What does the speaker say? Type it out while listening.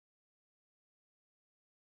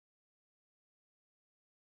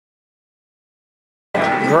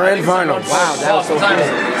Grand final. Wow, that was so cool.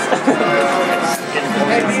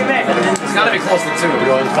 It's gotta be close to 2.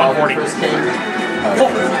 140.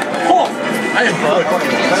 I am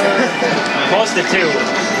Close to 2.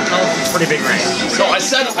 Pretty big range. So I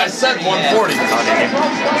said 140.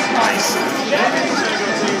 Nice.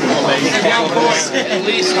 At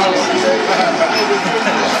least.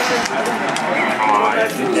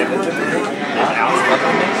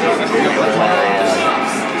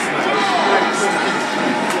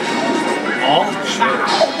 All?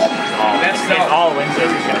 That's if all wins it,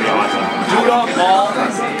 it's gonna be awesome. Dude off ball.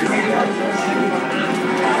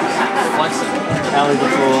 Allie's a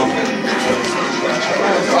fool.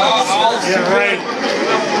 Yeah, right.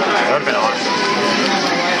 That would've been awesome.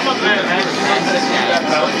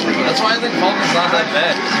 That's why I think Fulton's not that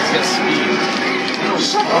bad. He's got speed.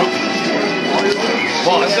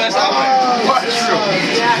 Well, this guy's out there. That's true.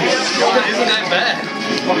 Fulton isn't that bad.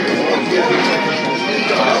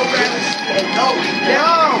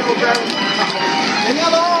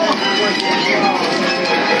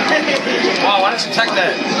 Wow, why didn't you tech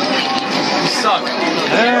that? You suck.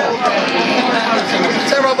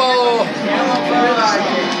 Terrible! What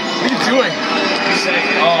are you doing?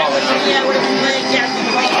 Oh, yeah, we're playing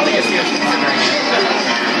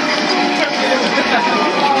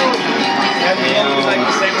he's like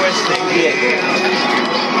the same way Sting did.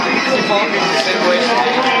 He followed me the same way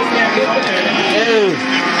Sting did.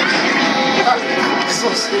 So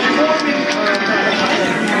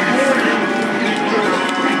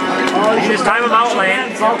You just time him out,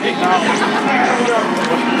 Lane. That'll be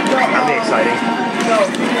exciting.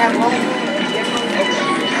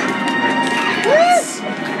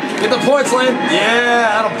 Get the points, Lane.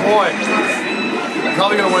 Yeah, atta boy.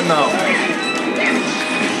 Probably gonna win though.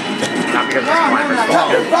 Not because it's climbers.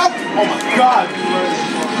 Oh my god.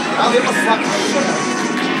 I'll get my fuck.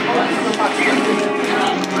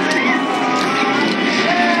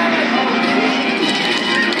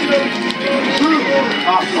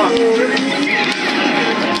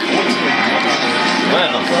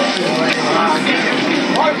 Well,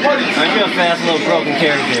 aren't you a fast little broken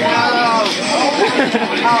character?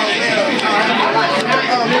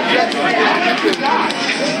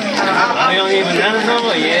 You don't even know no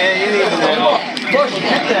more? Yeah, you don't even know. Look,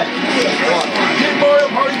 get that. Get Mario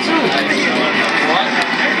Party 2. What?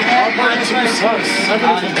 Mario Party 2 sucks.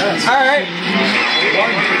 Alright.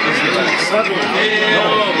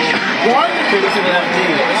 What? Give it to the FD.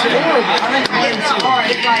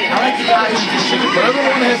 But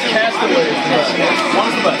everyone has castaways.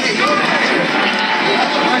 One's the best.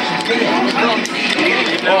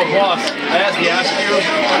 Oh, boss, I have to ask you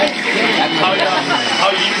how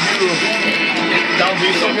you do down B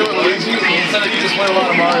something with Luigi instead of you just play a lot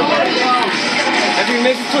of Mario Party. If you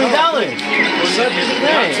make it $20. What's that?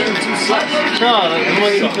 Hey. Two sets. No, the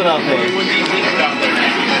one you put out there.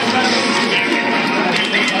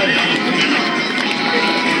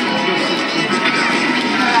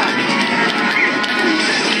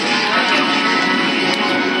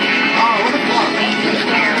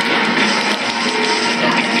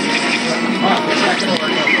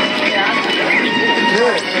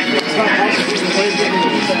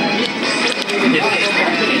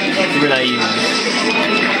 Really easy.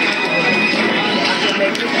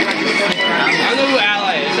 I know who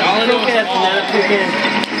Ally is. All I know is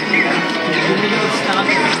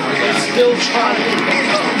it's still trying.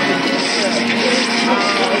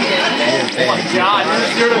 Oh my god,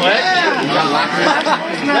 you're what?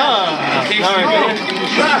 No, not right.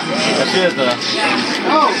 That's it though.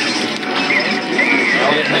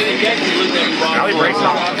 Now he breaks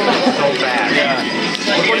off so bad. Yeah.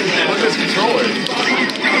 Look at his controller.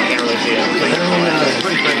 Can't really see it. It's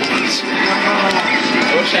pretty crazy.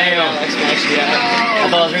 I wish I had an Xbox yet. I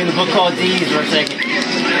thought I was reading the book called D's for a second.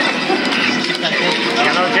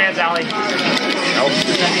 Got no chance, Allie. Nope.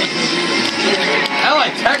 Ally,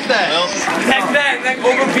 tech that. Well, Tech that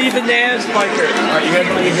over B banana spiker. Alright, you guys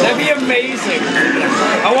want to go? That'd be amazing.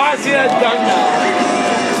 I want to see that done now.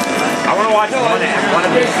 I want to watch one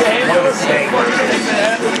of these.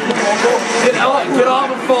 Get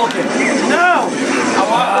off of Falcon. No! I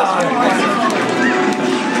want this one.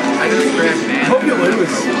 I just grabbed man. Hope you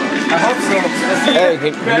lose. I hope so. Hey,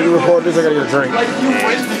 can you record this? I gotta get a drink.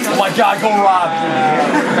 Oh my god, go Rob.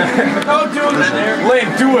 Don't do it.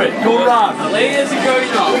 Lane, do it. Go Rob. Lane isn't going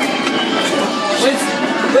to.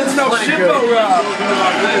 Let's no shimbo Rob.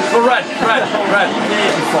 For red.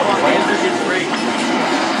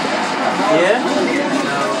 yeah?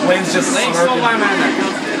 Lane's just stole my mana.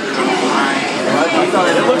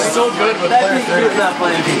 It looks so good with player 3. Not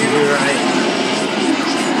playing PG, right?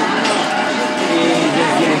 He's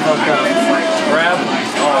just getting fucked up. Grab.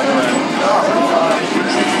 Oh, grab.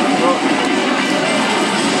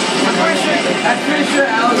 I'm pretty sure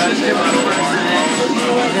Alex is doing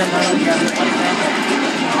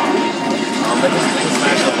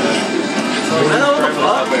I know what the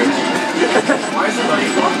fuck. Why is it like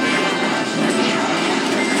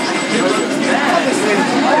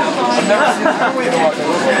I've never seen that wave walk.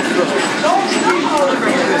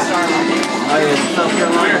 Oh yeah, South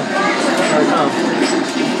Carolina. Or no.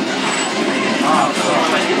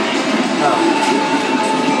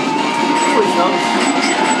 Please no.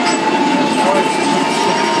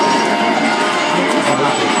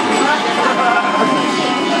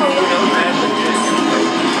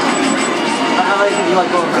 How do you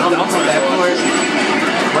like going around and come back for it?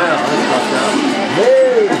 Well, that's fucked up.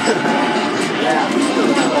 Hey!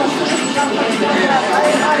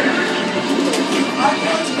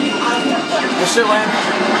 Good shit, Lane.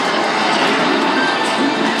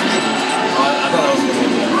 Oh, I thought that was going to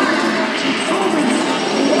be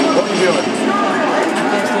What are you doing?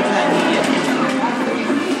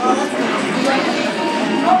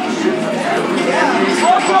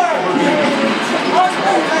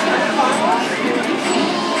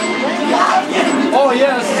 Oh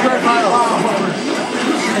yeah, this is grand final.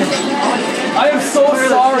 I am so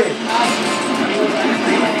sorry.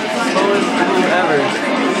 Slowest move ever.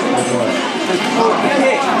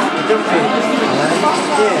 Jump kick.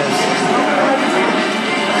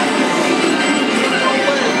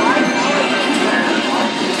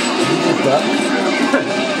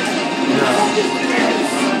 Yeah.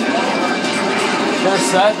 First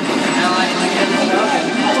set.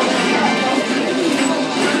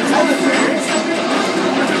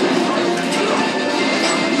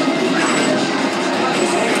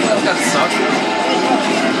 That's gotta suck.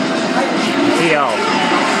 T.O.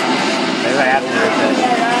 Maybe I have to do this.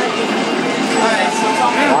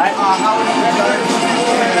 What?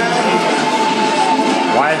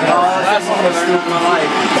 Why is it That's one of the stupid in my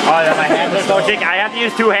life. Oh, yeah, my hands are so shaky. I have to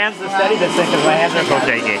use 2 hands to steady this thing because my hands are so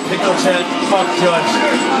shaky. Pickle Chet, fuck Judge.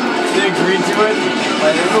 They agreed to it.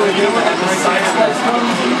 Like, they really did it. Every side slice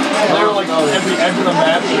comes. They were like, every edge of the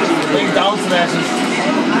map, laying down smashes.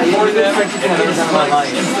 40 damage, and then just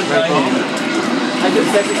like instant 90. I did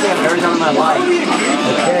the second thing I've ever done in my life.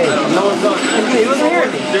 Okay. No one's going. He wasn't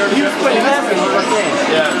hearing me. He was putting fast me. What was I saying?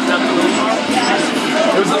 Yeah.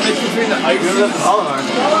 It was a mix between the ice He was up to Oliver.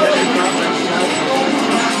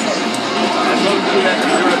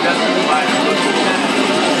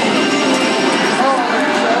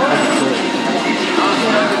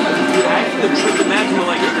 the match were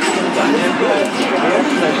like goddamn good. Yeah,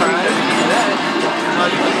 I cried.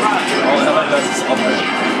 Oh, that's just up there.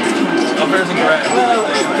 Up there's a grab. Well,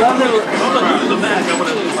 I'm gonna lose the match. I want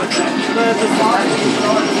to lose like that. but it's fine.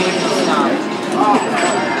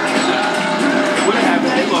 What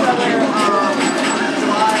happened?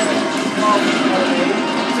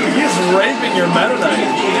 He's raping your Meta Knight.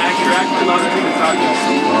 You're actually not going to talk about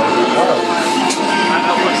I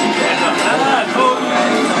want to see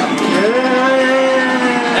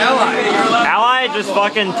Ally. Ally just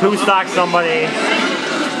fucking 2-stock somebody.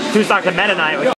 2-stock the Meta Knight.